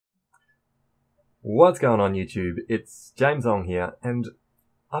What's going on YouTube? It's James Ong here, and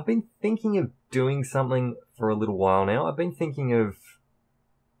I've been thinking of doing something for a little while now. I've been thinking of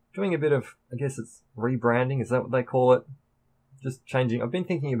doing a bit of, I guess it's rebranding, is that what they call it? Just changing, I've been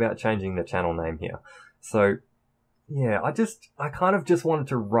thinking about changing the channel name here. So, yeah, I kind of just wanted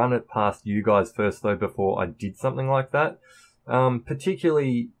to run it past you guys first though before I did something like that.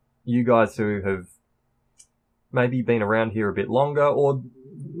 Particularly you guys who have maybe been around here a bit longer, or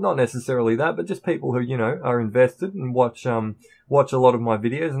not necessarily that, but just people who, you know, are invested and watch a lot of my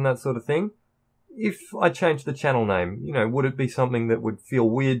videos and that sort of thing. If I change the channel name, you know, would it be something that would feel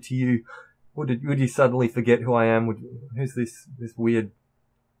weird to you? Would you suddenly forget who I am? Who's this weird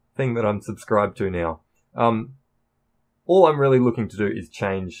thing that I'm subscribed to now? All I'm really looking to do is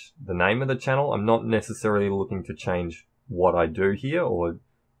change the name of the channel. I'm not necessarily looking to change what I do here or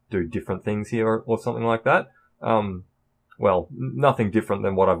do different things here or something like that. Well, nothing different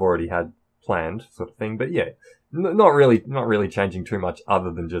than what I've already had planned, sort of thing. But yeah, not really changing too much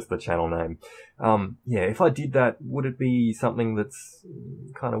other than just the channel name. Yeah, if I did that, would it be something that's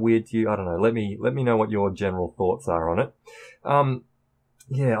kind of weird to you? I don't know. Let me know what your general thoughts are on it.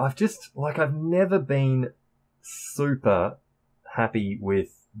 Yeah, I've never been super happy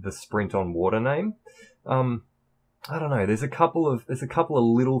with the Sprintonwater name. I don't know. There's a couple of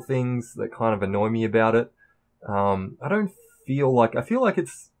little things that kind of annoy me about it. I feel like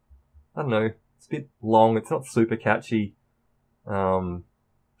it's, I don't know, it's a bit long. It's not super catchy.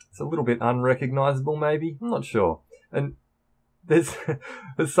 It's a little bit unrecognizable maybe. I'm not sure. And there's a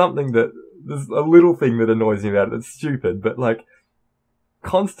little thing that annoys me about it that's stupid, but like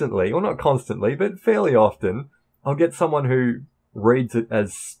constantly, or not constantly, but fairly often, I'll get someone who reads it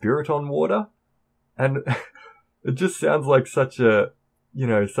as Spirit on Water, and it just sounds like such a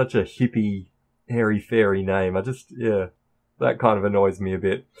hippie, airy-fairy name. Yeah, that kind of annoys me a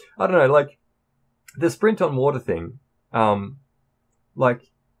bit. I don't know, like, the Sprintonwater thing,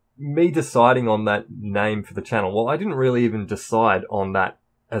 like, me deciding on that name for the channel, well, I didn't really even decide on that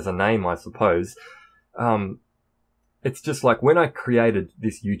as a name, I suppose. It's just like, when I created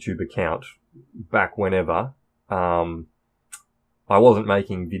this YouTube account, back whenever, I wasn't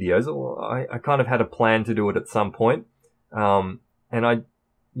making videos, or I kind of had a plan to do it at some point, and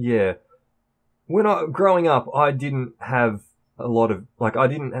growing up, I didn't have I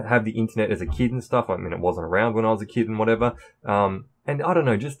didn't have the internet as a kid and stuff. I mean, it wasn't around when I was a kid and whatever. And I don't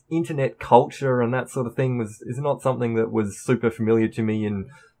know, just internet culture and that sort of thing is not something that was super familiar to me in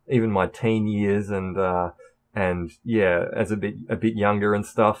even my teen years, and yeah, as a bit younger and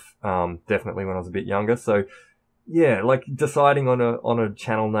stuff. Definitely when I was a bit younger. So yeah, like deciding on a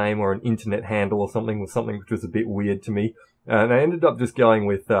channel name or an internet handle or something was something which was a bit weird to me. And I ended up just going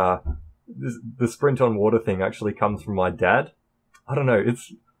with, the Sprintonwater thing actually comes from my dad. I don't know,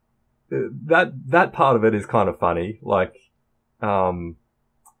 it's, that part of it is kind of funny. Like,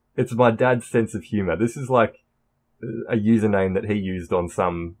 it's my dad's sense of humor. This is like a username that he used on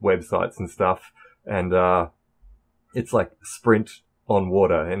some websites and stuff. And, it's like Sprint on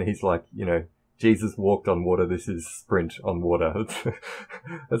Water. And he's like, you know, Jesus walked on water, this is Sprint on Water.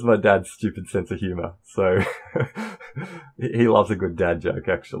 That's my dad's stupid sense of humor. So, he loves a good dad joke,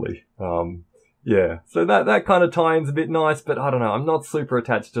 actually. Yeah, so that kind of tie-in's a bit nice, but I don't know, I'm not super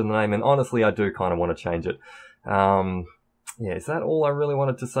attached to the name, and honestly, I do kind of want to change it. Yeah, is that all I really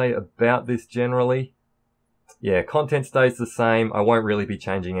wanted to say about this generally? Yeah, content stays the same. I won't really be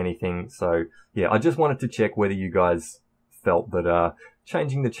changing anything. So, yeah, I just wanted to check whether you guys felt that,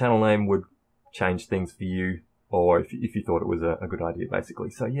 changing the channel name would change things for you, or if you thought it was a good idea,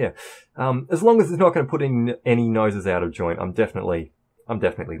 basically. So yeah, as long as it's not going to put in any noses out of joint, I'm definitely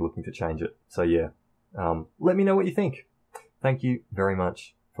looking to change it. So yeah, let me know what you think. Thank you very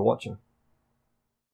much for watching.